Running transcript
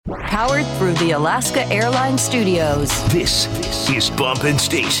Powered through the Alaska Airlines Studios. This is Bump and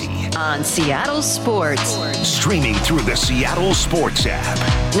Stacy On Seattle Sports. Streaming through the Seattle Sports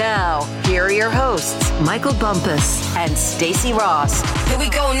app. Now, here are your hosts, Michael Bumpus and Stacy Ross. Here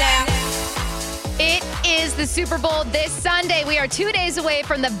we go now. It is the Super Bowl this Sunday. We are 2 days away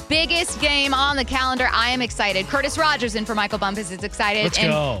from the biggest game on the calendar. I am excited. Curtis Rogers in for Michael Bumpus is excited. Let's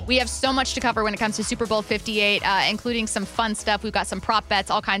go. We have so much to cover when it comes to Super Bowl 58, including some fun stuff. We've got some prop bets,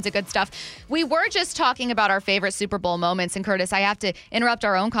 all kinds of good stuff. We were just talking about our favorite Super Bowl moments. And Curtis, I have to interrupt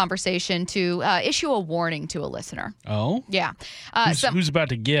our own conversation to issue a warning to a listener. Oh? Yeah. Who's about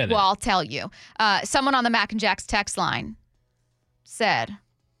to get it? Well, I'll tell you. Someone on the Mac and Jack's text line said,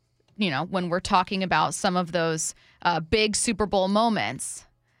 you know, when we're talking about some of those big Super Bowl moments,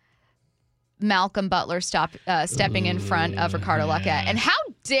 Malcolm Butler stepping in front of Ricardo Luckett. And how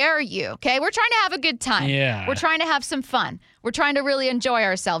dare you? Okay, we're trying to have a good time. Yeah. We're trying to have some fun. We're trying to really enjoy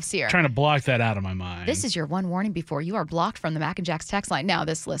ourselves here. Trying to block that out of my mind. This is your one warning before you are blocked from the Mac and Jack's text line. Now,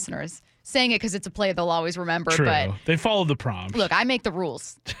 this listener is saying it because it's a play they'll always remember. True. But they followed the prompt. look, I make the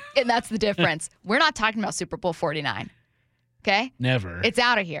rules, and that's the difference. We're not talking about Super Bowl 49. Okay? Never. It's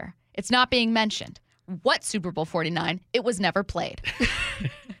out of here. It's not being mentioned. What Super Bowl 49? It was never played.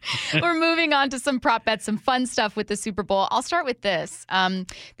 We're moving on to some prop bets, some fun stuff with the Super Bowl. I'll start with this.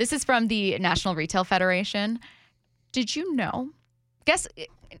 This is from the National Retail Federation. Did you know?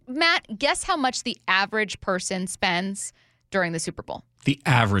 Matt, guess how much the average person spends during the Super Bowl? The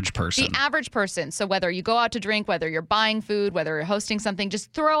average person. The average person. So whether you go out to drink, whether you're buying food, whether you're hosting something,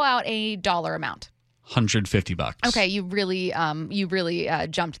 just throw out a dollar amount. $150. Okay, you really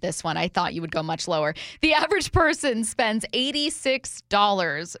jumped this one. I thought you would go much lower. The average person spends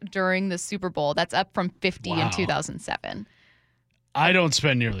 $86 during the Super Bowl. That's up from $50 in 2007. I don't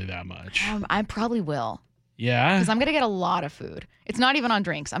spend nearly that much. I probably will. Yeah? Because I'm going to get a lot of food. It's not even on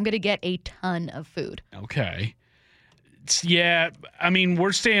drinks. I'm going to get a ton of food. Okay. Yeah, I mean,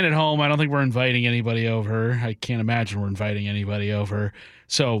 we're staying at home. I don't think we're inviting anybody over. I can't imagine we're inviting anybody over.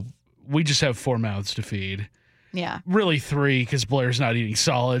 So we just have 4 mouths to feed. Yeah. Really 3 because Blair's not eating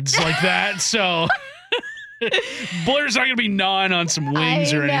solids like that. So Blair's not going to be gnawing on some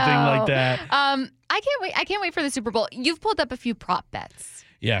wings or anything like that. I can't wait. I can't wait for the Super Bowl. You've pulled up a few prop bets.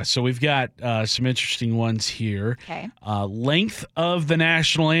 Yeah, so we've got some interesting ones here. Okay. Length of the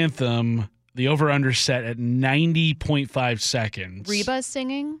national anthem, the over-under set at 90.5 seconds. Reba's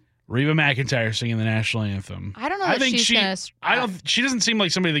singing? Reba McEntire singing the national anthem. I don't know that she's going to... She doesn't seem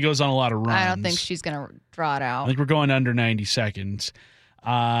like somebody that goes on a lot of runs. I don't think she's going to draw it out. I think we're going under 90 seconds.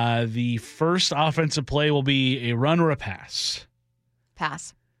 The first offensive play will be a run or a pass.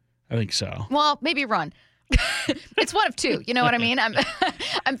 Pass. I think so. Well, maybe run. It's one of two. You know what I mean? I'm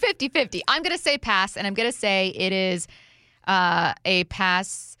 50-50. I'm going to say pass, and I'm going to say it is a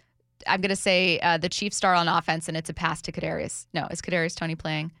pass. I'm going to say the Chiefs star on offense, and it's a pass to Kadarius. No, is Kadarius Toney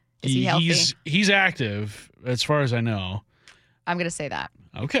playing? Is he healthy? He's active, as far as I know. I'm going to say that.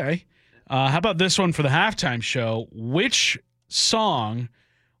 Okay. How about this one for the halftime show? Which song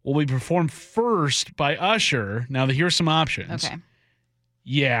will be performed first by Usher? Now, here's some options. Okay.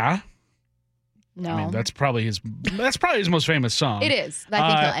 Yeah. No. I mean, that's probably his most famous song. It is. I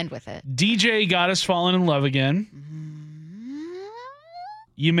think he'll end with it. DJ Got Us Falling in Love Again.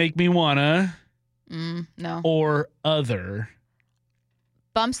 You Make Me Wanna. No. Or Other.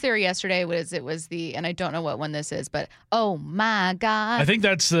 Bump's theory yesterday was and I don't know what one this is, but oh my God. I think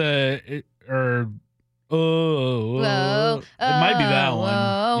that's it might be that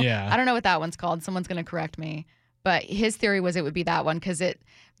one. Yeah. I don't know what that one's called. Someone's going to correct me. But his theory was it would be that one because it,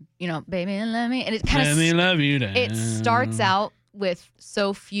 baby, let me, and it kind of, let me love you down. It starts out with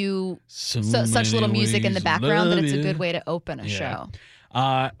such little music in the background that it's a good way to open a show.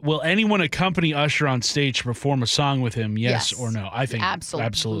 Will anyone accompany Usher on stage to perform a song with him? Yes or no? I think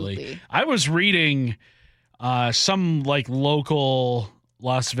absolutely. I was reading some local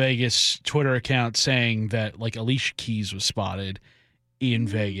Las Vegas Twitter account saying that Alicia Keys was spotted in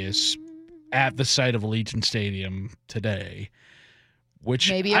Vegas at the site of Allegiant Stadium today. Which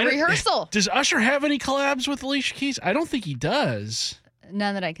maybe a rehearsal. Does Usher have any collabs with Alicia Keys? I don't think he does.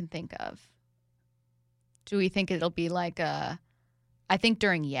 None that I can think of. Do we think it'll be I think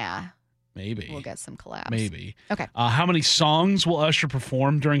during maybe we'll get some collabs. Maybe. Okay. How many songs will Usher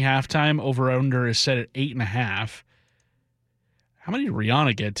perform during halftime? Over/under is set at 8.5. How many did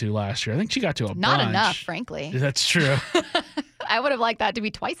Rihanna get to last year? I think she got to a bunch. Not enough, frankly. That's true. I would have liked that to be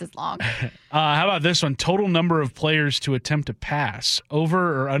twice as long. How about this one? Total number of players to attempt to pass.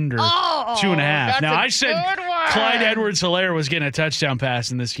 Over or under 2.5. Now, I said Clyde Edwards-Helaire was getting a touchdown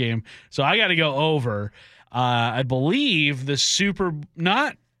pass in this game, so I got to go over. I believe the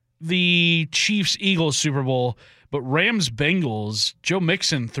the Chiefs-Eagles Super Bowl, but Rams-Bengals, Joe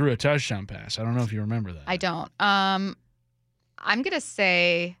Mixon threw a touchdown pass. I don't know if you remember that. I don't. I'm going to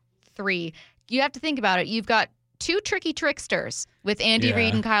say 3. You have to think about it. You've got 2 tricky tricksters with Andy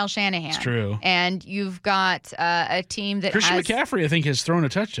Reid and Kyle Shanahan. It's true. And you've got a team that Christian McCaffrey, I think, has thrown a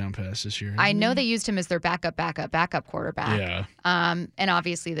touchdown pass this year. I know they used him as their backup quarterback. Yeah. And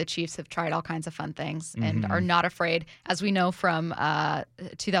obviously the Chiefs have tried all kinds of fun things and are not afraid, as we know from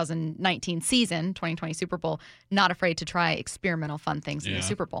 2019 season, 2020 Super Bowl, not afraid to try experimental fun things in the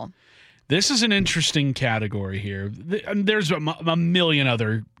Super Bowl. This is an interesting category here. There's a million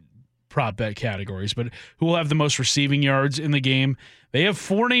other prop bet categories, but who will have the most receiving yards in the game? They have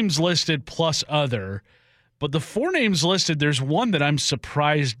 4 names listed plus other, but the 4 names listed, there's one that I'm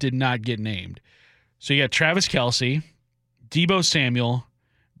surprised did not get named. So you got Travis Kelce, Deebo Samuel,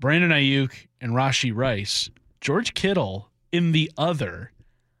 Brandon Ayuk, and Rashee Rice. George Kittle in the other.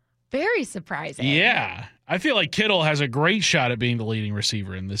 Very surprising. Yeah. I feel like Kittle has a great shot at being the leading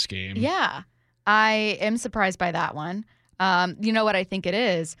receiver in this game. Yeah. I am surprised by that one. You know what I think it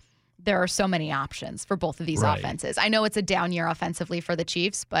is? There are so many options for both of these offenses. I know it's a down year offensively for the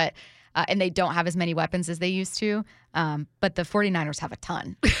Chiefs, but and they don't have as many weapons as they used to. But the 49ers have a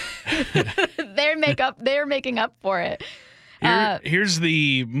ton. They're making up for it. Here's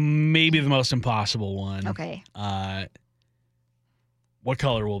maybe the most impossible one. Okay. What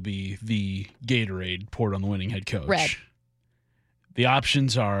color will be the Gatorade poured on the winning head coach? Red. The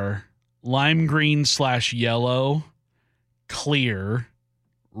options are lime green / yellow, clear,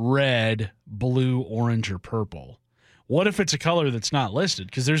 red, blue, orange, or purple. What if it's a color that's not listed?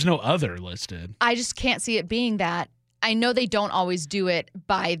 Because there's no other listed. I just can't see it being that. I know they don't always do it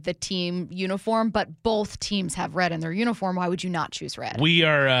by the team uniform, but both teams have red in their uniform. Why would you not choose red? We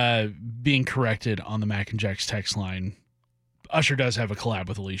are being corrected on the Mac and Jack's text line. Usher does have a collab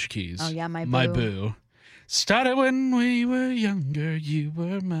with Alicia Keys. Oh, yeah, my boo. My boo. Started when we were younger, you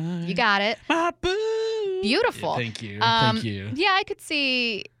were mine. You got it. My boo. Beautiful. Yeah, thank you. Thank you. Yeah, I could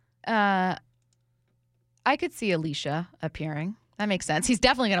see Alicia appearing. That makes sense. He's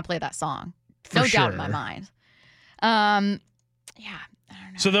definitely going to play that song. No doubt in my mind. Yeah, I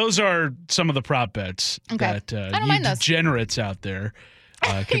don't know. So those are some of the prop bets that you degenerates out there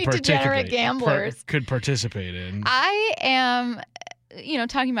could degenerate gamblers could participate in. I am,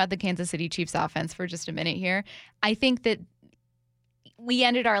 talking about the Kansas City Chiefs offense for just a minute here. I think that we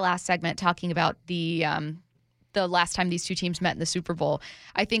ended our last segment talking about the last time these two teams met in the Super Bowl.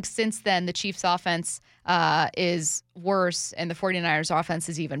 I think since then the Chiefs offense is worse and the 49ers offense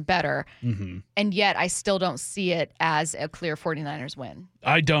is even better. Mm-hmm. And yet I still don't see it as a clear 49ers win.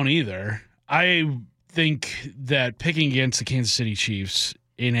 I don't either. I think that picking against the Kansas City Chiefs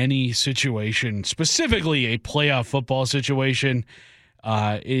in any situation, specifically a playoff football situation,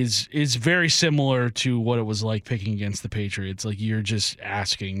 is very similar to what it was like picking against the Patriots. Like, you're just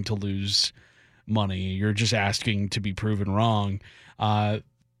asking to lose money. You're just asking to be proven wrong.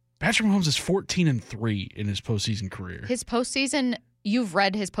 Patrick Mahomes is 14-3 in his postseason career. His postseason, you've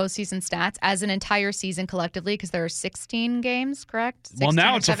read his postseason stats as an entire season collectively because there are 16 games, correct? Well,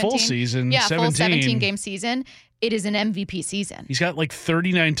 now it's 17? A full season. Yeah, 17. Full 17-game season. It is an MVP season. He's got like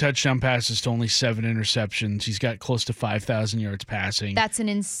 39 touchdown passes to only 7 interceptions. He's got close to 5,000 yards passing. That's an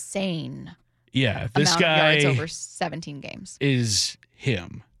insane this guy of yards over 17 games. Is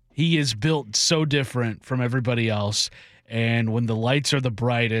him. He is built so different from everybody else, and when the lights are the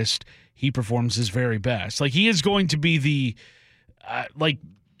brightest, he performs his very best. Like, he is going to be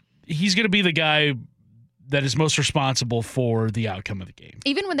he's going to be the guy that is most responsible for the outcome of the game.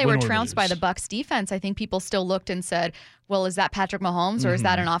 Even when they were trounced by the Bucs defense, I think people still looked and said, well, is that Patrick Mahomes or is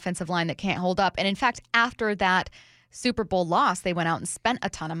that an offensive line that can't hold up? And in fact, after that Super Bowl loss, they went out and spent a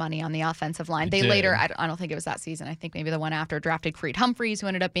ton of money on the offensive line. They later, I don't think it was that season, I think maybe the one after, drafted Creed Humphreys, who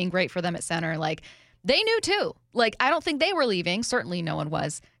ended up being great for them at center. Like, they knew too. Like, I don't think they were leaving. Certainly no one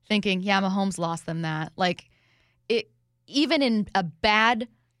was thinking, yeah, Mahomes lost them that. Like, even in a bad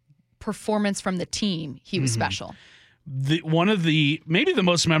performance from the team, he was special. Maybe the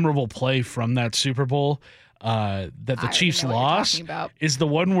most memorable play from that Super Bowl that the Chiefs lost is the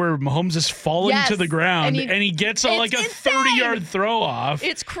one where Mahomes is falling to the ground and he gets a 30-yard throw off.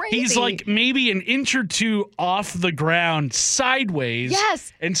 It's crazy. He's like maybe an inch or two off the ground sideways.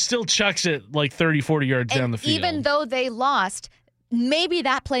 Yes. And still chucks it like 30, 40 yards down the field. Even though they lost, maybe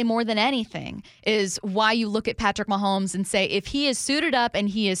that play more than anything is why you look at Patrick Mahomes and say, if he is suited up and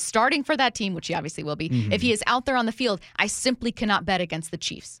he is starting for that team, which he obviously will be, if he is out there on the field, I simply cannot bet against the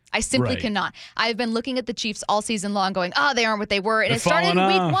Chiefs. I simply cannot. I've been looking at the Chiefs all season long going, they aren't what they were. And it started in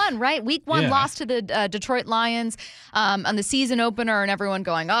week one, right? Week one lost to the Detroit Lions on the season opener, and everyone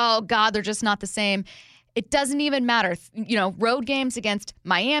going, oh, God, they're just not the same. It doesn't even matter. Road games against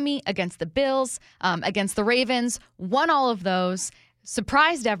Miami, against the Bills, against the Ravens, won all of those,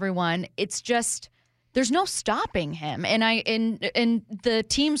 surprised everyone. It's just there's no stopping him. And in the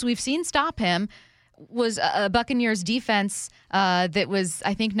teams we've seen stop him was a Buccaneers defense that was,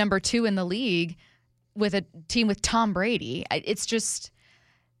 I think, number 2 in the league with a team with Tom Brady. It's just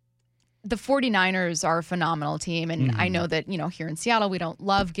the 49ers are a phenomenal team, and I know that, here in Seattle, we don't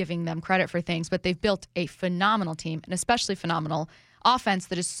love giving them credit for things, but they've built a phenomenal team, and especially phenomenal offense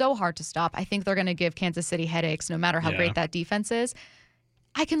that is so hard to stop. I think they're going to give Kansas City headaches no matter how great that defense is.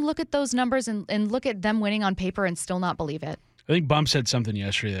 I can look at those numbers and look at them winning on paper and still not believe it. I think Bump said something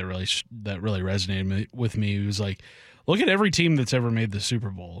yesterday that really resonated with me. He was like, look at every team that's ever made the Super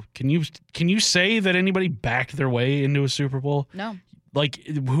Bowl. Can you say that anybody backed their way into a Super Bowl? No. Like,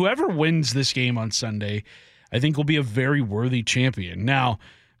 whoever wins this game on Sunday, I think will be a very worthy champion. Now,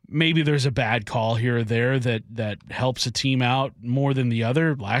 maybe there's a bad call here or there that helps a team out more than the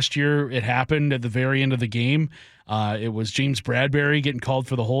other. Last year, it happened at the very end of the game. It was James Bradbury getting called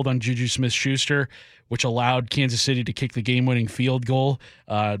for the hold on Juju Smith-Schuster, which allowed Kansas City to kick the game-winning field goal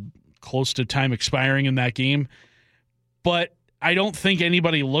close to time expiring in that game. But I don't think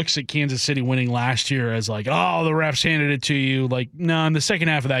anybody looks at Kansas City winning last year as like, oh, the refs handed it to you. Like, no, in the second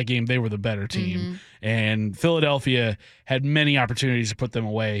half of that game, they were the better team. And Philadelphia had many opportunities to put them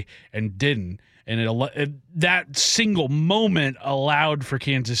away and didn't. And that single moment allowed for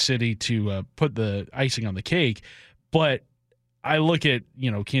Kansas City to put the icing on the cake. But I look at,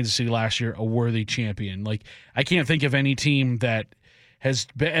 Kansas City last year, a worthy champion. Like, I can't think of any team that has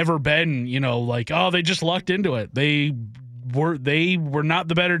ever been, like, oh, they just lucked into it. They were not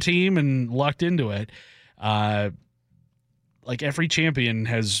the better team and lucked into it. Like, every champion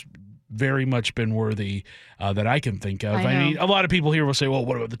has very much been worthy that I can think of. I mean, a lot of people here will say, well,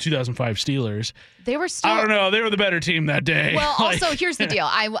 what about the 2005 Steelers? They were still... I don't know. They were the better team that day. Well, also, here's the deal.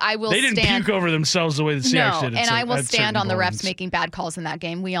 I will They didn't puke over themselves the way the Seahawks did. And I will stand on the refs making bad calls in that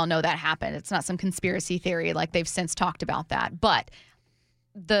game. We all know that happened. It's not some conspiracy theory like they've since talked about that. But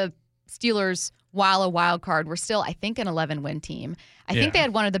the Steelers, while a wild card, were still, I think, an 11-win team. I think they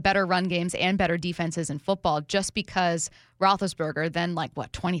had one of the better run games and better defenses in football just because Roethlisberger, then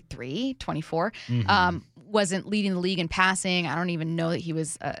 23, 24, wasn't leading the league in passing. I don't even know that he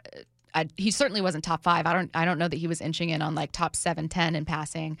was he certainly wasn't top 5. I don't know that he was inching in on top 7, 10 in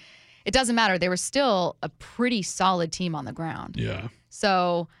passing. It doesn't matter. They were still a pretty solid team on the ground. Yeah.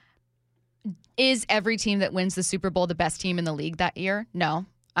 So is every team that wins the Super Bowl the best team in the league that year? No.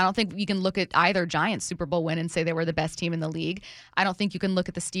 I don't think you can look at either Giants Super Bowl win and say they were the best team in the league. I don't think you can look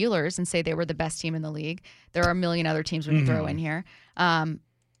at the Steelers and say they were the best team in the league. There are a million other teams we can throw in here.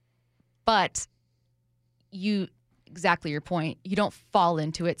 But exactly your point, you don't fall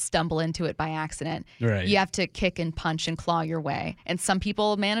into it, stumble into it by accident. Right. You have to kick and punch and claw your way. And some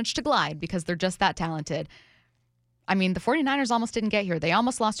people manage to glide because they're just that talented. I mean, the 49ers almost didn't get here. They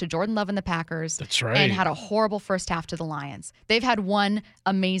almost lost to Jordan Love and the Packers. That's right. And had a horrible first half to the Lions. They've had one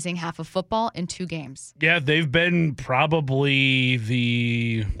amazing half of football in 2 games. Yeah, they've been probably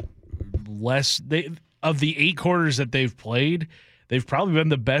of the 8 quarters that they've played, they've probably been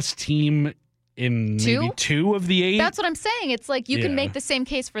the best team in maybe 2 of the 8. That's what I'm saying. It's like you can make the same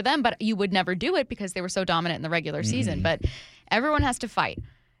case for them, but you would never do it because they were so dominant in the regular season. But everyone has to fight,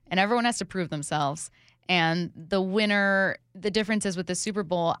 and everyone has to prove themselves. And the difference is with the Super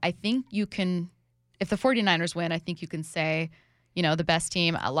Bowl, I think you can, if the 49ers win, I think you can say, the best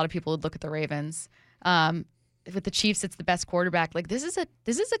team. A lot of people would look at the Ravens. With the Chiefs, it's the best quarterback. Like, this is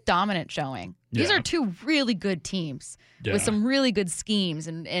a dominant showing. These are 2 really good teams with some really good schemes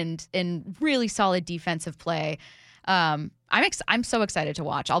and really solid defensive play. I'm so excited to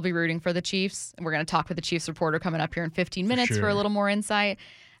watch. I'll be rooting for the Chiefs. We're going to talk with the Chiefs reporter coming up here in 15 minutes for a little more insight.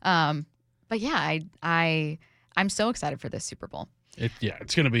 But yeah, I'm so excited for this Super Bowl.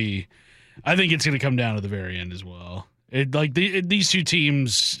 It's going to be. I think it's going to come down to the very end as well. These 2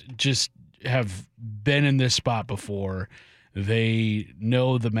 teams just have been in this spot before. They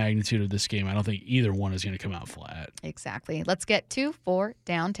know the magnitude of this game. I don't think either one is going to come out flat. Exactly. Let's get to 4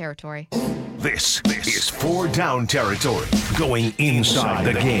 down territory. This is 4 down territory, going inside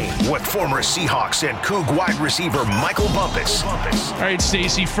the game with former Seahawks and Coug wide receiver Michael Bumpus. All right,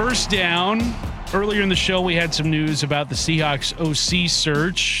 Stacy, first down. Earlier in the show, we had some news about the Seahawks OC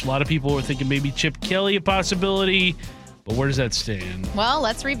search. A lot of people were thinking maybe Chip Kelly a possibility, but where does that stand? Well,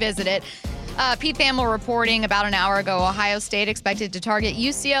 let's revisit it. Pete Thamel reporting about an hour ago, Ohio State expected to target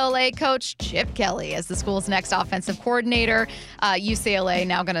UCLA coach Chip Kelly as the school's next offensive coordinator. UCLA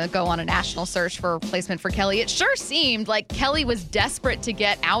now going to go on a national search for a replacement for Kelly. It sure seemed like Kelly was desperate to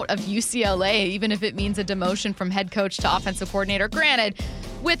get out of UCLA, even if it means a demotion from head coach to offensive coordinator. Granted,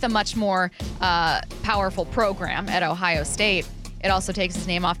 with a much more powerful program at Ohio State. It also takes his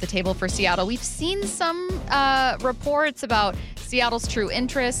name off the table for Seattle. We've seen some reports about Seattle's true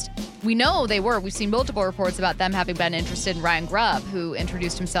interest. We know they were. We've seen multiple reports about them having been interested in Ryan Grubb, who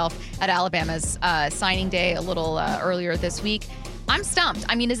introduced himself at Alabama's signing day a little earlier this week. I'm stumped.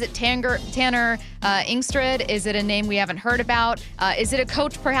 I mean, is it Tanner Ingstrid? Is it a name we haven't heard about? Is it a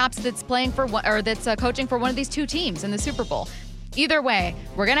coach perhaps that's playing for that's coaching for one of these two teams in the Super Bowl? Either way,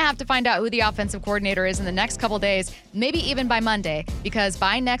 we're going to have to find out who the offensive coordinator is in the next couple days, maybe even by Monday, because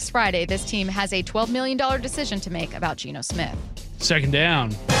by next Friday, this team has a $12 million decision to make about Geno Smith. Second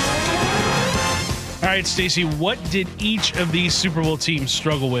down. All right, Stacey, what did each of these Super Bowl teams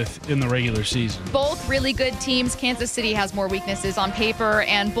struggle with in the regular season? Both really good teams. Kansas City has more weaknesses on paper,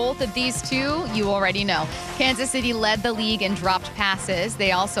 and both of these two, you already know. Kansas City led the league in dropped passes.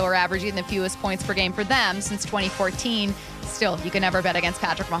 They also are averaging the fewest points per game for them since 2014. Still, you can never bet against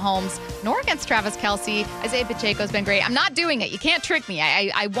Patrick Mahomes, nor against Travis Kelce. Isaiah Pacheco's been great. I'm not doing it. You can't trick me.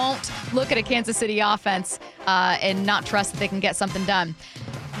 I won't look at a Kansas City offense and not trust that they can get something done.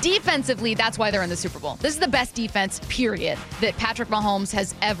 Defensively, that's why they're in the Super Bowl. This is the best defense, period, that Patrick Mahomes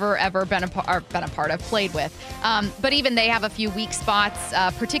has ever been a part of, played with. But even they have a few weak spots,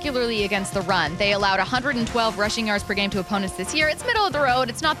 particularly against the run. They allowed 112 rushing yards per game to opponents this year. It's middle of the road.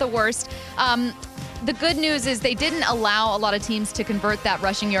 It's not the worst. The good news is they didn't allow a lot of teams to convert that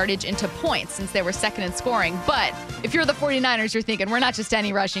rushing yardage into points since they were second in scoring. But if you're the 49ers, you're thinking, we're not just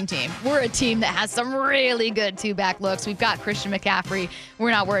any rushing team. We're a team that has some really good two-back looks. We've got Christian McCaffrey.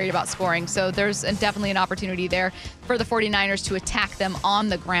 We're not worried about scoring. So there's definitely an opportunity there for the 49ers to attack them on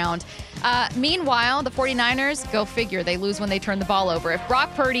the ground. Meanwhile, the 49ers, go figure, they lose when they turn the ball over. If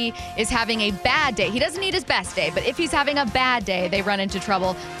Brock Purdy is having a bad day, he doesn't need his best day, but if he's having a bad day, they run into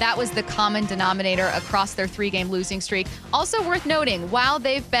trouble. That was the common denominator across their 3-game losing streak. Also worth noting, while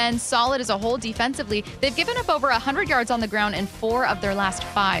they've been solid as a whole defensively, they've given up over 100 yards on the ground in 4 of their last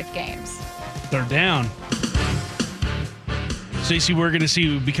 5 games. They're down. Stacey, we're going to see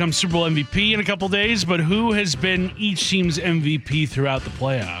who becomes Super Bowl MVP in a couple days, but who has been each team's MVP throughout the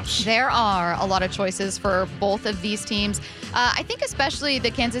playoffs? There are a lot of choices for both of these teams. I think especially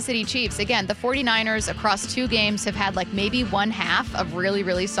the Kansas City Chiefs. Again, the 49ers across 2 games have had like maybe one half of really,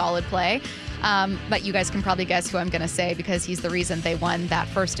 really solid play. But you guys can probably guess who I'm going to say because he's the reason they won that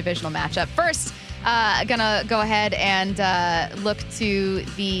first divisional matchup. First, gonna go ahead and look to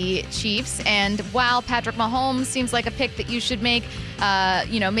the Chiefs. And while Patrick Mahomes seems like a pick that you should make,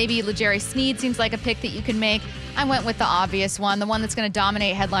 maybe L'Jarius Sneed seems like a pick that you can make, I went with the obvious one, the one that's going to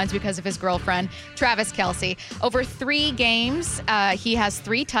dominate headlines because of his girlfriend, Travis Kelce. Over 3 games, he has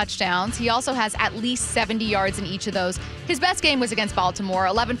 3 touchdowns. He also has at least 70 yards in each of those. His best game was against Baltimore,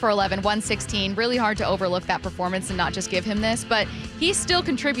 11 for 11, 116. Really hard to overlook that performance and not just give him this, but he still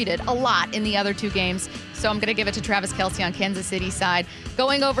contributed a lot in the other 2 games. So I'm going to give it to Travis Kelce on Kansas City's side.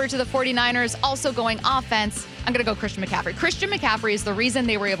 Going over to the 49ers, also going offense, I'm going to go Christian McCaffrey. Christian McCaffrey is the reason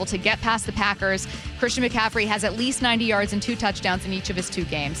they were able to get past the Packers. Christian McCaffrey has at least 90 yards and 2 touchdowns in each of his 2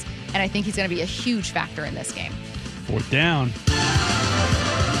 games. And I think he's going to be a huge factor in this game. 4th down.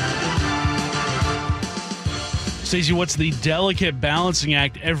 Stacey, what's the delicate balancing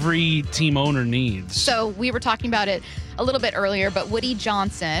act every team owner needs? So we were talking about it a little bit earlier, but Woody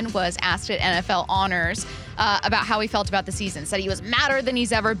Johnson was asked at NFL Honors about how he felt about the season. Said he was madder than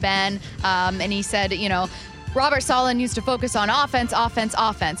he's ever been. And he said, Robert Saleh used to focus on offense, offense,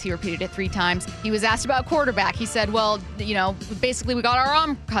 offense. He repeated it 3 times. He was asked about quarterback. He said, well, basically we got our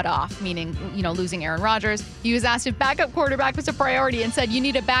arm cut off, meaning, losing Aaron Rodgers. He was asked if backup quarterback was a priority and said, you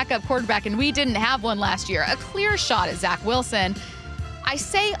need a backup quarterback, and we didn't have one last year. A clear shot at Zach Wilson. I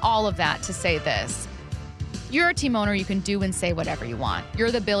say all of that to say this. You're a team owner. You can do and say whatever you want.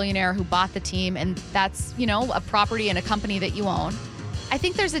 You're the billionaire who bought the team, and that's, a property and a company that you own. I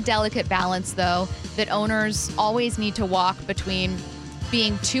think there's a delicate balance, though, that owners always need to walk between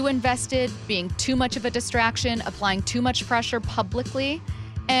being too invested, being too much of a distraction, applying too much pressure publicly,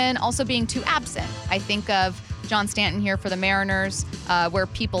 and also being too absent. I think of John Stanton here for the Mariners, where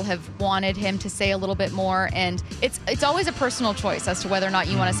people have wanted him to say a little bit more. And it's always a personal choice as to whether or not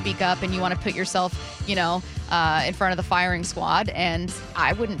you want to speak up and you want to put yourself, in front of the firing squad. And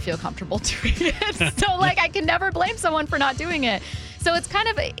I wouldn't feel comfortable doing it. So, I can never blame someone for not doing it. So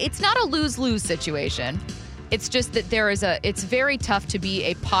it's not a lose-lose situation. It's just that it's very tough to be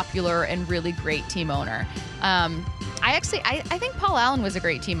a popular and really great team owner. I think Paul Allen was a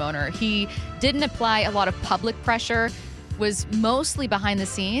great team owner. He didn't apply a lot of public pressure, was mostly behind the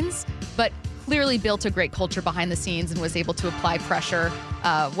scenes, but clearly built a great culture behind the scenes and was able to apply pressure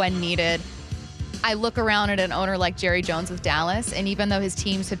when needed. I look around at an owner like Jerry Jones with Dallas, and even though his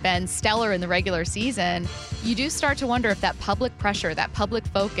teams have been stellar in the regular season, you do start to wonder if that public pressure, that public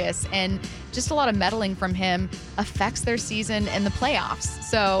focus, and just a lot of meddling from him affects their season and the playoffs.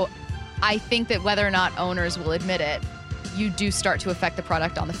 So I think that whether or not owners will admit it, you do start to affect the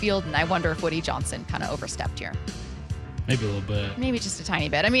product on the field, and I wonder if Woody Johnson kind of overstepped here. Maybe a little bit. Maybe just a tiny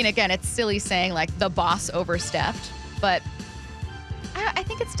bit. I mean, again, it's silly saying the boss overstepped, but I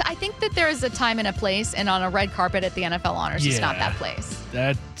think that there is a time and a place, and on a red carpet at the NFL Honors, it's not that place.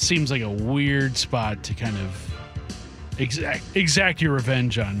 That seems like a weird spot to kind of exact your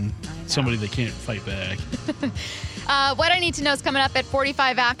revenge on somebody that can't fight back. What I Need to Know is coming up at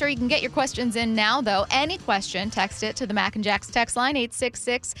 45 after. You can get your questions in now, though. Any question, text it to the Mac and Jacks text line,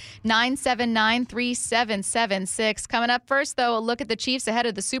 866-979-3776. Coming up first, though, a look at the Chiefs ahead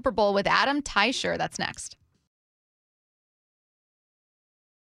of the Super Bowl with Adam Teicher. That's next.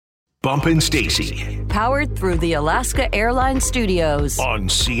 Bump and Stacy. Powered through the Alaska Airlines Studios. On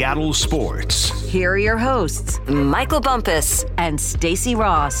Seattle Sports. Here are your hosts, Michael Bumpus and Stacy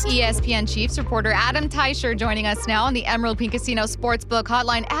Ross. ESPN Chiefs reporter Adam Teicher joining us now on the Emerald Pink Casino Sportsbook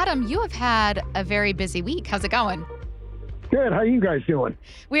Hotline. Adam, you have had a very busy week. How's it going? Good. How are you guys doing?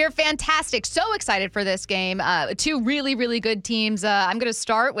 We are fantastic. So excited for this game. Two really, really good teams. I'm going to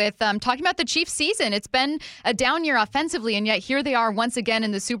start with talking about the Chiefs season. It's been a down year offensively, and yet here they are once again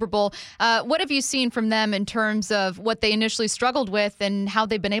in the Super Bowl. What have you seen from them in terms of what they initially struggled with and how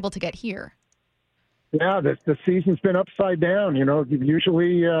they've been able to get here? Yeah, the season's been upside down.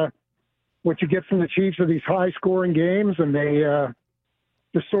 Usually what you get from the Chiefs are these high-scoring games, and they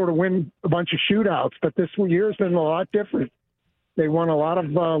just sort of win a bunch of shootouts. But this year's been a lot different. They won a lot of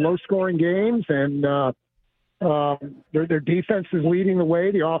low-scoring games, and their defense is leading the way.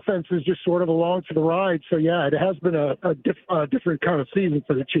 The offense is just sort of along for the ride. So, yeah, it has been a different kind of season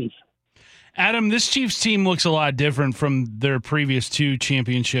for the Chiefs. Adam, this Chiefs team looks a lot different from their previous two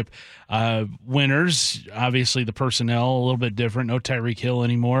championship winners. Obviously, the personnel a little bit different. No Tyreek Hill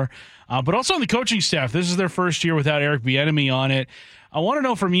anymore. But also on the coaching staff, this is their first year without Eric Bieniemy on it. I want to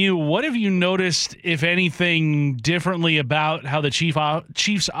know from you, what have you noticed, if anything, differently about how the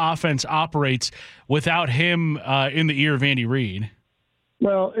Chiefs offense operates without him in the ear of Andy Reid?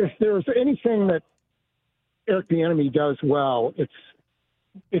 Well, if there's anything that Eric Bieniemy does well, it's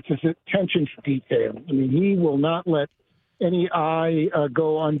his attention to detail. I mean, he will not let any I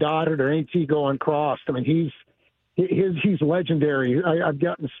go undotted or any T go uncrossed. I mean, he's legendary. I've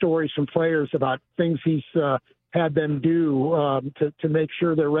gotten stories from players about things he's had them do to make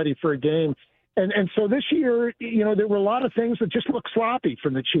sure they're ready for a game. And so this year, there were a lot of things that just looked sloppy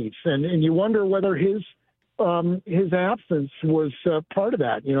from the Chiefs. And you wonder whether his absence was part of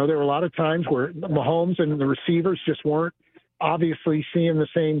that. There were a lot of times where Mahomes and the receivers just weren't obviously seeing the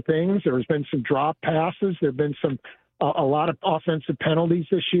same things. There has been some drop passes. There have been a lot of offensive penalties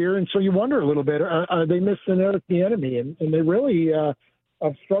this year. And so you wonder a little bit, are they missing Eric Bieniemy? And they really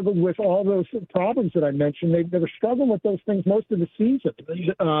have struggled with all those problems that I mentioned. They were struggling with those things most of the season.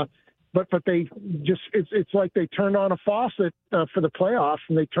 But they just, it's like they turned on a faucet for the playoffs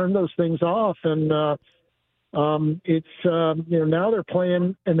and they turned those things off. And now they're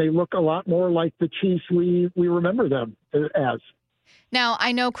playing and they look a lot more like the Chiefs we remember them as. Now,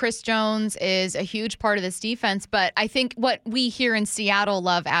 I know Chris Jones is a huge part of this defense, but I think what we here in Seattle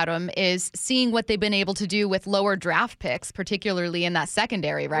love, Adam, is seeing what they've been able to do with lower draft picks, particularly in that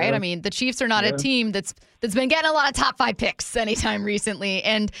secondary, right? Yeah. I mean, the Chiefs are not a team that's been getting a lot of top 5 picks anytime recently.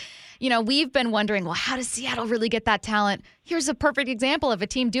 And, we've been wondering, well, how does Seattle really get that talent? Here's a perfect example of a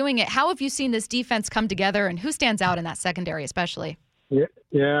team doing it. How have you seen this defense come together, and who stands out in that secondary especially?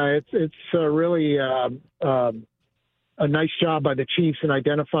 Yeah, it's really a nice job by the Chiefs in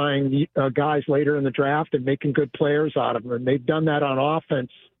identifying guys later in the draft and making good players out of them. And they've done that on offense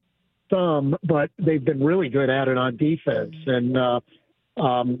some, but they've been really good at it on defense. And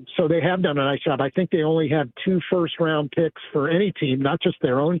so they have done a nice job. I think they only have 2 first-round picks for any team, not just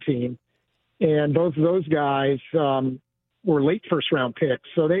their own team. And both of those guys were late first-round picks.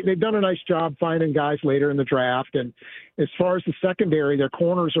 So they've done a nice job finding guys later in the draft. And as far as the secondary, their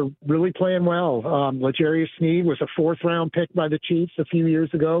corners are really playing well. L'Jarius Sneed was a fourth-round pick by the Chiefs a few years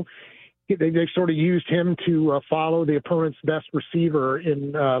ago. They've sort of used him to follow the opponent's best receiver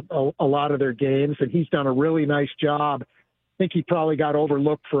in a lot of their games, and he's done a really nice job. I think he probably got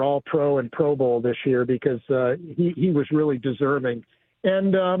overlooked for All-Pro and Pro Bowl this year because he was really deserving.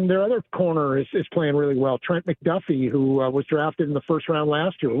 And their other corner is playing really well. Trent McDuffie, who was drafted in the first round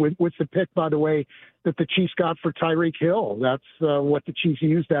last year, with the pick, by the way, that the Chiefs got for Tyreek Hill. That's what the Chiefs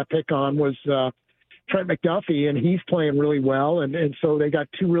used that pick on was Trent McDuffie, and he's playing really well. And so they got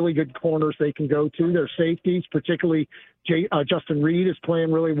two really good corners they can go to. Their safeties, particularly Justin Reed, is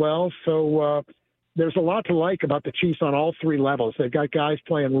playing really well. So there's a lot to like about the Chiefs on all three levels. They've got guys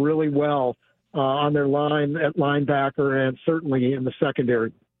playing really well on their line at linebacker and certainly in the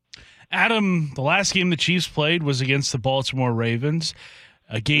secondary. Adam, the last game the Chiefs played was against the Baltimore Ravens,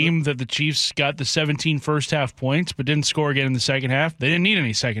 a game that the Chiefs got the 17 first-half points but didn't score again in the second half. They didn't need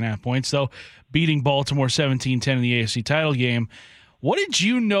any second-half points, though, beating Baltimore 17-10 in the AFC title game. What did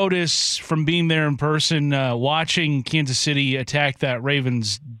you notice from being there in person, watching Kansas City attack that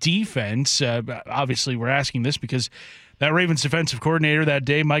Ravens defense? Obviously, we're asking this because that Ravens defensive coordinator that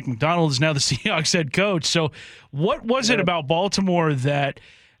day, Mike Macdonald, is now the Seahawks head coach. So what was it about Baltimore that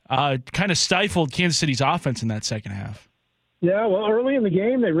kind of stifled Kansas City's offense in that second half? Yeah, well, early in the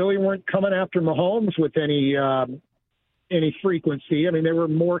game, they really weren't coming after Mahomes with any frequency. I mean, they were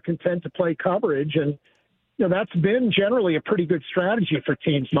more content to play coverage, and that's been generally a pretty good strategy for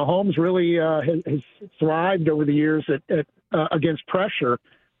teams. Mahomes really has thrived over the years at against pressure,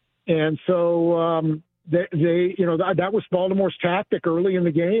 and so that was Baltimore's tactic early in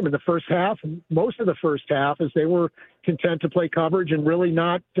the game. In the first half, most of the first half, as they were content to play coverage and really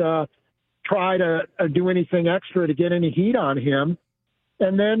not try to do anything extra to get any heat on him.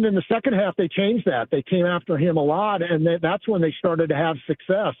 And then in the second half, they changed that. They came after him a lot, and that's when they started to have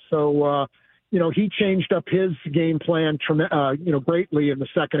success. So, he changed up his game plan, greatly in the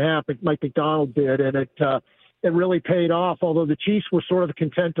second half. Mike Macdonald did, and it really paid off. Although the Chiefs were sort of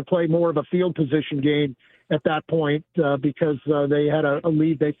content to play more of a field position game at that point because they had a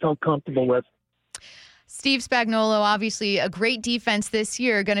lead they felt comfortable with. Steve Spagnuolo, obviously a great defense this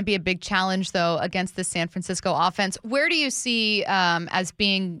year, going to be a big challenge, though, against the San Francisco offense. Where do you see as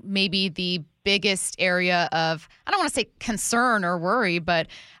being maybe the biggest area of, I don't want to say concern or worry, but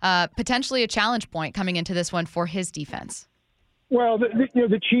potentially a challenge point coming into this one for his defense? Well,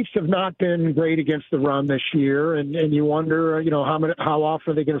 the Chiefs have not been great against the run this year, and you wonder, how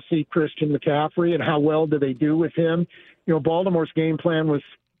often are they going to see Christian McCaffrey and how well do they do with him? Baltimore's game plan was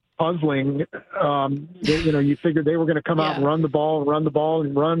puzzling. You figured they were going to come out and run the ball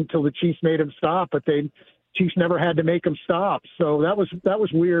until the Chiefs made them stop, but Chiefs never had to make them stop. So that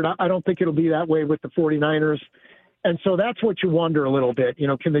was weird. I don't think it'll be that way with the 49ers. And so that's what you wonder a little bit.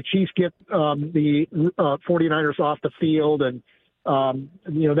 Can the Chiefs get the 49ers off the field? And,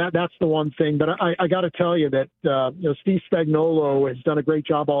 that's the one thing. But I got to tell you that, Steve Spagnuolo has done a great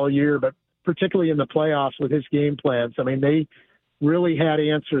job all year, but particularly in the playoffs with his game plans. I mean, they really had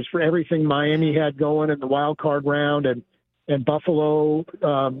answers for everything Miami had going in the wild card round and Buffalo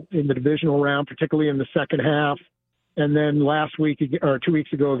in the divisional round, particularly in the second half. And then last week or 2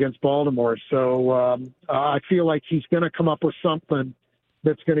 weeks ago against Baltimore. So I feel like he's going to come up with something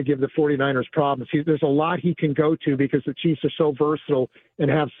that's going to give the 49ers problems. There's a lot he can go to because the Chiefs are so versatile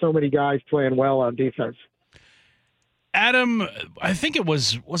and have so many guys playing well on defense. Adam, I think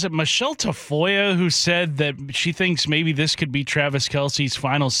was it Michelle Tafoya who said that she thinks maybe this could be Travis Kelce's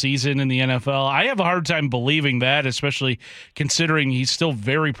final season in the NFL? I have a hard time believing that, especially considering he's still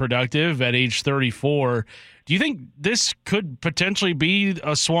very productive at age 34. Do you think this could potentially be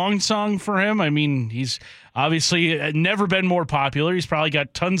a swan song for him? I mean, he's obviously never been more popular. He's probably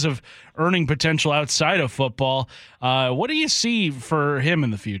got tons of earning potential outside of football. What do you see for him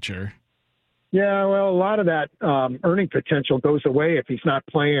in the future? Yeah, well, a lot of that earning potential goes away if he's not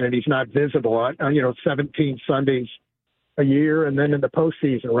playing and he's not visible. 17 Sundays a year and then in the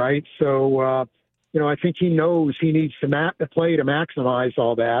postseason, right? So, I think he knows he needs to play to maximize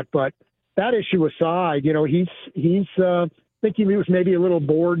all that. But that issue aside, he's I think he was maybe a little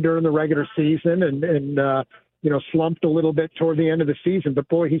bored during the regular season and slumped a little bit toward the end of the season. But,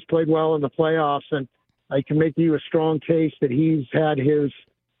 boy, he's played well in the playoffs, and I can make you a strong case that he's had his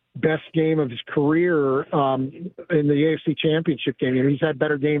best game of his career in the AFC Championship game. He's had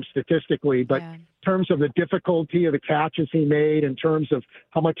better games statistically, but in terms of the difficulty of the catches he made, in terms of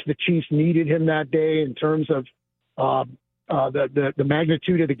how much the Chiefs needed him that day, in terms of the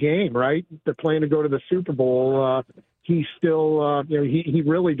magnitude of the game, right? They're playing to go to the Super Bowl. he still, he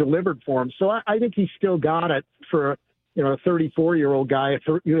really delivered for him. So I think he's still got it for, a 34-year-old guy.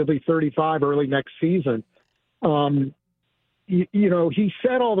 He'll be 35 early next season. He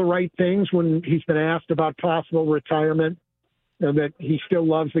said all the right things when he's been asked about possible retirement, that he still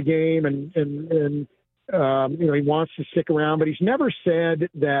loves the game and he wants to stick around, but he's never said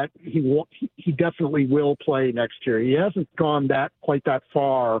that he definitely will play next year. He hasn't gone quite that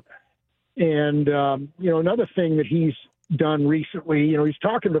far. And, another thing that he's done recently, he's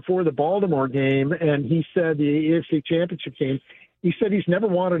talking before the Baltimore game, and he said the AFC Championship game, he said he's never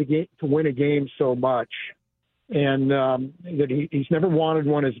wanted to win a game so much. And that he's never wanted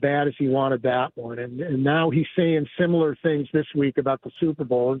one as bad as he wanted that one. And now he's saying similar things this week about the Super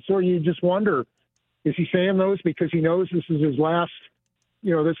Bowl. And so you just wonder, is he saying those because he knows this is his last,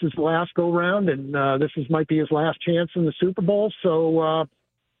 this is the last go round, and might be his last chance in the Super Bowl? So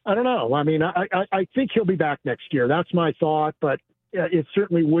I don't know. I mean, I think he'll be back next year. That's my thought, but it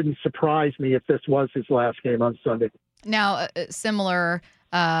certainly wouldn't surprise me if this was his last game on Sunday. Now, similar,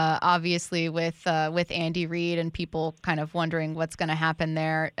 obviously, with Andy Reid and people kind of wondering what's going to happen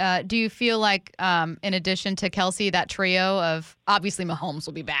there. Do you feel like, in addition to Kelsey, that trio of obviously Mahomes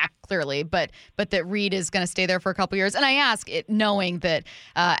will be back clearly, but that Reid is going to stay there for a couple years? And I ask it knowing that,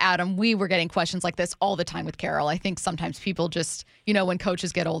 Adam, we were getting questions like this all the time with Carroll. I think sometimes people just, when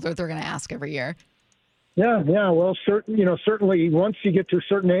coaches get older, they're going to ask every year. Yeah. Well, certainly once you get to a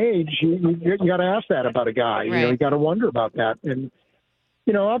certain age, you got to ask that about a guy. Right. You got to wonder about that. And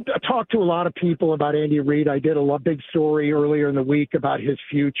I've talked to a lot of people about Andy Reid. I did a big story earlier in the week about his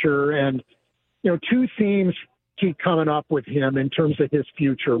future, and two themes keep coming up with him in terms of his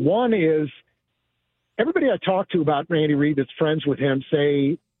future. One is everybody I talk to about Andy Reid that's friends with him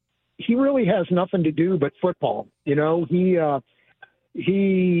say he really has nothing to do but football. He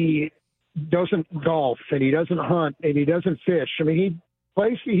doesn't golf, and he doesn't hunt, and he doesn't fish. I mean,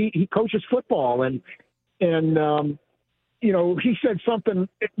 he coaches football, and he said something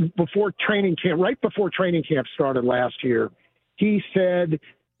before training camp, right before training camp started last year. He said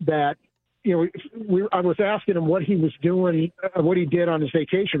that, I was asking him what he was doing, what he did on his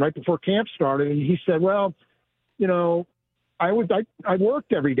vacation right before camp started. And he said, well, I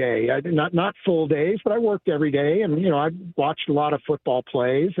worked every day. Not full days, but I worked every day. And, I watched a lot of football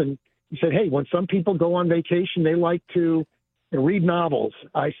plays. And he said, hey, when some people go on vacation, they like to read novels.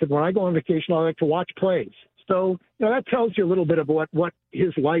 I said, when I go on vacation, I like to watch plays. So that tells you a little bit of what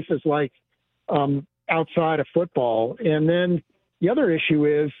his life is like outside of football. And then the other issue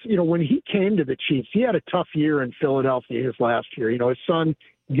is, when he came to the Chiefs, he had a tough year in Philadelphia his last year. His son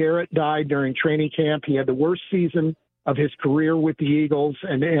Garrett died during training camp. He had the worst season of his career with the Eagles.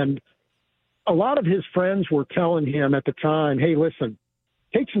 And a lot of his friends were telling him at the time, hey, listen,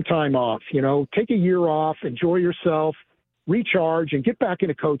 take some time off, take a year off, enjoy yourself, recharge, and get back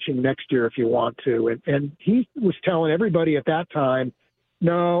into coaching next year if you want to. And he was telling everybody at that time,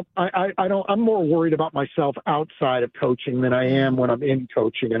 no, I don't. I'm more worried about myself outside of coaching than I am when I'm in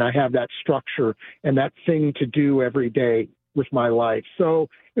coaching, and I have that structure and that thing to do every day with my life. So,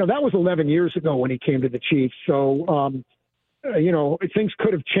 that was 11 years ago when he came to the Chiefs. So, things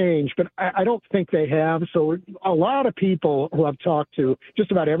could have changed, but I don't think they have. So a lot of people who I've talked to,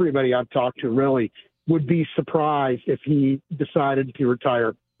 just about everybody I've talked to really, would be surprised if he decided to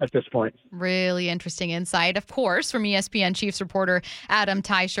retire at this point. Really interesting insight, of course, from ESPN Chiefs reporter Adam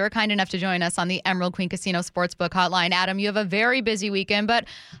Teicher, kind enough to join us on the Emerald Queen Casino Sportsbook Hotline. Adam, you have a very busy weekend, but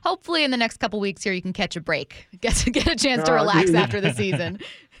hopefully in the next couple weeks here you can catch a break, get a chance to relax after the season.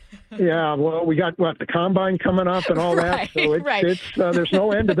 Yeah, well, we got the combine coming up and all that, so it's there's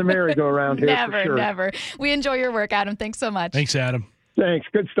no end to the merry-go-round here. Never. We enjoy your work, Adam. Thanks so much. Thanks, Adam. Thanks.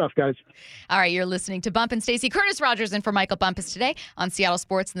 Good stuff, guys. All right, you're listening to Bump and Stacy. Curtis Rogers in for Michael Bumpus today on Seattle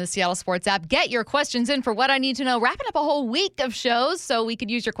Sports and the Seattle Sports app. Get your questions in for What I Need to Know. Wrapping up a whole week of shows, so we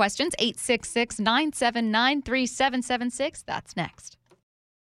could use your questions. 866-979-3776. That's next.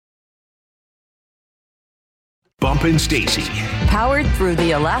 Bump and Stacy. Powered through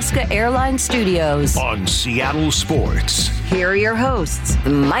the Alaska Airlines Studios. On Seattle Sports. Here are your hosts,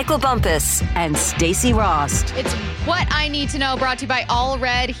 Michael Bumpus and Stacy Rost. It's What I Need to Know, brought to you by All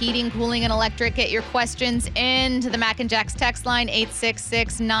Red Heating, Cooling, and Electric. Get your questions into the Mac and Jack's text line,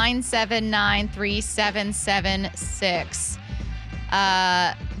 866-979-3776.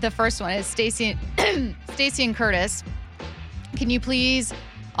 The first one is Stacy and Curtis. Can you please,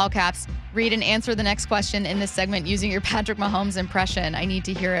 all caps, read and answer the next question in this segment using your Patrick Mahomes impression? I need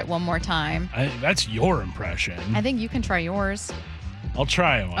to hear it one more time. That's your impression. I think you can try yours. I'll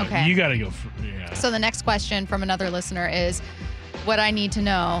try one. Okay. You got to go. Yeah. So the next question from another listener is, what I need to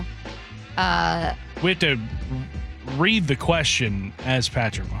know. We have to read the question as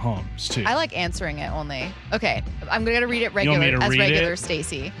Patrick Mahomes, too. I like answering it only. Okay, I'm going to read it regular,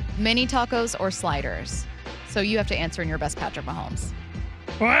 Stacy. Mini tacos or sliders? So you have to answer in your best Patrick Mahomes.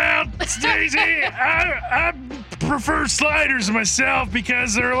 Well, Stacy, I prefer sliders myself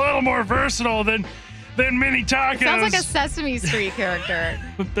because they're a little more versatile than mini tacos. Sounds like a Sesame Street character.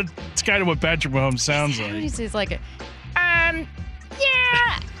 That's kind of what Patrick Mahomes sounds like. He's like, yeah.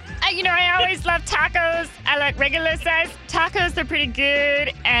 I always love tacos. I like regular size tacos. They're pretty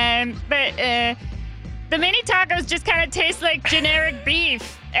good. But the mini tacos just kind of taste like generic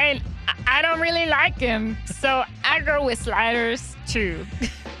beef. And I don't really like them. So I go with sliders, too.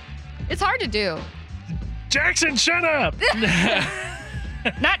 It's hard to do. Jackson, shut up.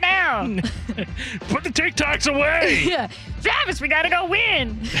 Not now. Put the TikToks away. Yeah. Travis, we got to go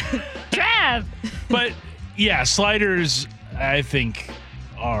win. Trav. But, yeah, sliders, I think,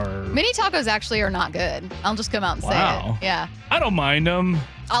 are... Mini tacos actually are not good. I'll just come out and say it. Yeah. I don't mind them.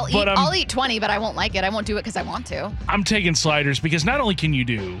 I'll eat 20, but I won't like it. I won't do it because I want to. I'm taking sliders because not only can you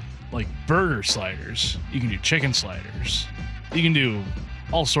do, like, burger sliders, you can do chicken sliders. You can do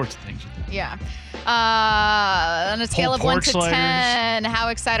all sorts of things with them. Yeah. On a scale of 1 to 10, how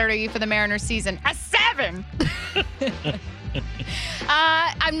excited are you for the Mariners season? A 7!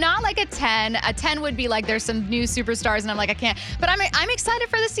 I'm not like a 10. A 10 would be like there's some new superstars, and I'm like, I can't. But I'm excited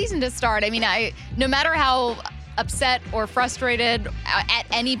for the season to start. I mean, no matter how upset or frustrated at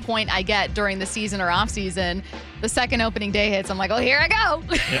any point I get during the season or off season, the second opening day hits, I'm like, oh, here I go.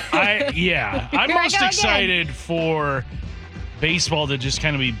 I'm most excited for baseball to just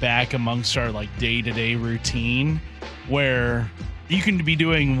kind of be back amongst our like day-to-day routine where you can be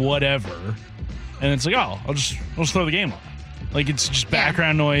doing whatever and it's like, oh, I'll just throw the game on. Like, it's just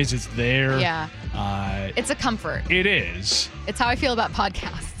background noise. It's there. Yeah. It's a comfort. It is. It's how I feel about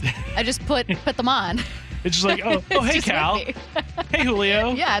podcasts. I just put them on. It's just like, oh hey, Cal. Hey,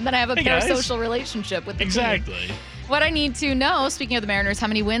 Julio. Yeah, and then I have a parasocial relationship with the Exactly. team. What I need to know, speaking of the Mariners, how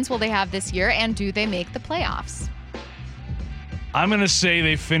many wins will they have this year, and do they make the playoffs? I'm going to say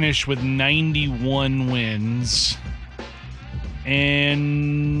they finish with 91 wins.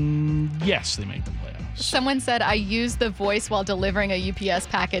 And yes, they make the playoffs. Someone said I used the voice while delivering a UPS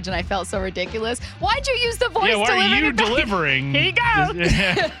package, and I felt so ridiculous. Why'd you use the voice? Yeah, why are you delivering? Here you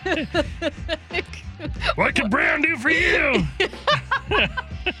go. What can Brown do for you?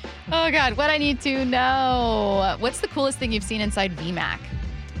 Oh, God. What I need to know. What's the coolest thing you've seen inside VMAC?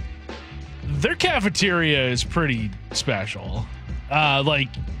 Their cafeteria is pretty special. Like,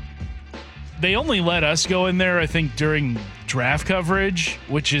 they only let us go in there, I think, during draft coverage,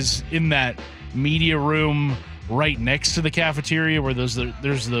 which is in that media room right next to the cafeteria where there's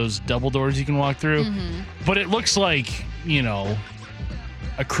those double doors you can walk through. Mm-hmm. But it looks like,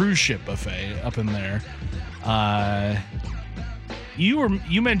 a cruise ship buffet up in there.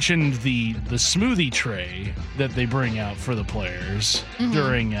 You mentioned the smoothie tray that they bring out for the players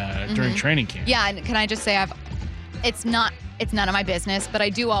during training camp. Yeah, and can I just say it's none of my business, but I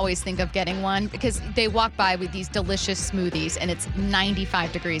do always think of getting one because they walk by with these delicious smoothies and it's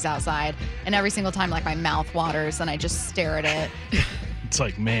 95 degrees outside, and every single time like my mouth waters and I just stare at it. It's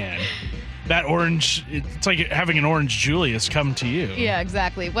like, man, that orange, it's like having an orange Julius come to you. Yeah,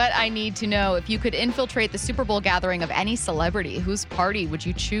 exactly. What I need to know, if you could infiltrate the Super Bowl gathering of any celebrity, whose party would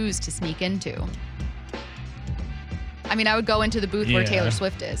you choose to sneak into? I mean, I would go into the booth where Taylor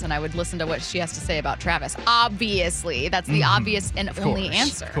Swift is, and I would listen to what she has to say about Travis. Obviously. That's the obvious and only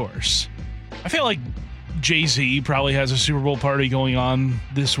answer. Of course. I feel like Jay-Z probably has a Super Bowl party going on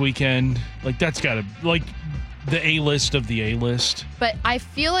this weekend. Like, that's got to, like, the A-list of the A-list. But I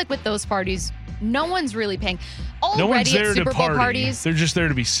feel like with those parties, no one's really paying. No one's there at Super to Bowl party. Parties, they're just there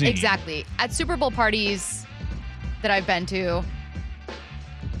to be seen. Exactly. At Super Bowl parties that I've been to,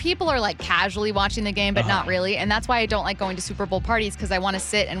 people are like casually watching the game, but not really. And that's why I don't like going to Super Bowl parties, because I want to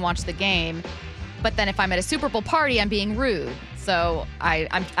sit and watch the game. But then if I'm at a Super Bowl party, I'm being rude. So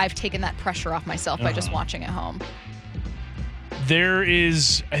I've taken that pressure off myself by just watching at home. There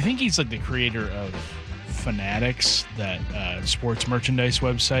is, I think he's like the creator of Fanatics, that sports merchandise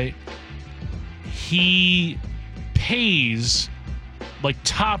website. He pays like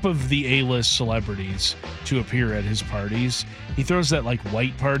top of the A-list celebrities to appear at his parties. He throws that like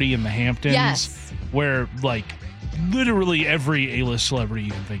white party in the Hamptons where like literally every A-list celebrity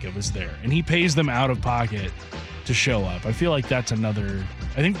you can think of is there, and he pays them out of pocket to show up. I feel like that's another,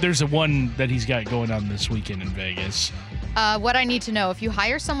 I think there's a one that he's got going on this weekend in Vegas. What I need to know, if you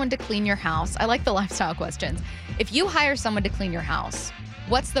hire someone to clean your house, I like the lifestyle questions. If you hire someone to clean your house,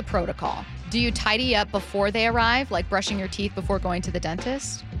 what's the protocol? Do you tidy up before they arrive, like brushing your teeth before going to the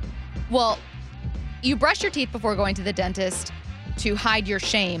dentist? Well, you brush your teeth before going to the dentist to hide your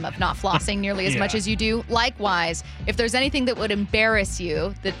shame of not flossing nearly as much as you do. Likewise, if there's anything that would embarrass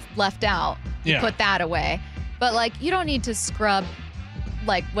you that's left out, you put that away. But, like, you don't need to scrub,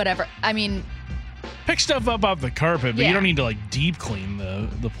 like, whatever. I mean, pick stuff up off the carpet, but you don't need to, like, deep clean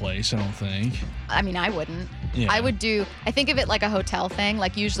the place, I don't think. I mean, I wouldn't. Yeah. I think of it like a hotel thing.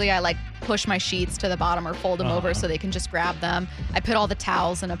 Like, usually I, like, push my sheets to the bottom or fold them over so they can just grab them. I put all the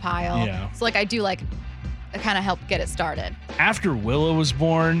towels in a pile. Yeah. So, like, I do, like, I kind of help get it started. After Willow was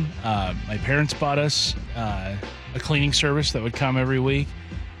born, my parents bought us a cleaning service that would come every week.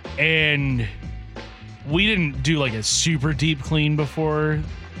 And we didn't do, like, a super deep clean before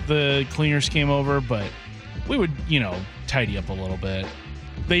the cleaners came over, but we would, tidy up a little bit.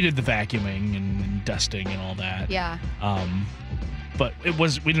 They did the vacuuming and dusting and all that. Yeah. But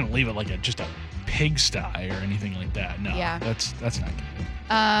we didn't leave it like just a pigsty or anything like that. No. Yeah. That's not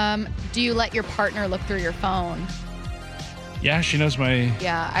good. Do you let your partner look through your phone? Yeah, she knows my.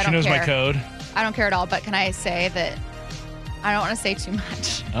 Yeah, she knows my code. I don't care at all. But can I say that I don't want to say too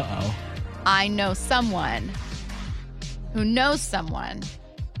much? I know someone who knows someone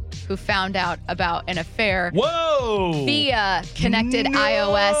who found out about an affair via connected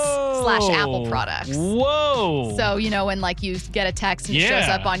iOS/Apple products. Whoa. So, when like you get a text and it shows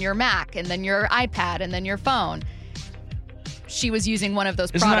up on your Mac and then your iPad and then your phone. She was using one of those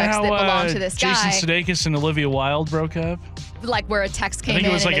products that belonged to this guy. Jason Sudeikis and Olivia Wilde broke up? Like where a text came in. I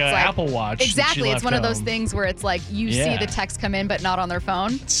think it was like an Apple Watch. Exactly. It's one of those things where it's like you see the text come in but not on their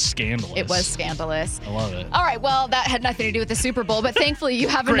phone. It's scandalous. It was scandalous. I love it. All right. Well, that had nothing to do with the Super Bowl, but thankfully you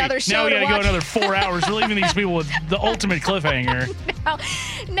have another show to watch. Now we got to go another 4 hours. We're leaving these people with the ultimate cliffhanger.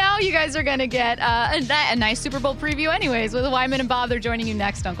 Now you guys are going to get a nice Super Bowl preview anyways with Wyman and Bob. They're joining you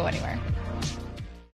next. Don't go anywhere.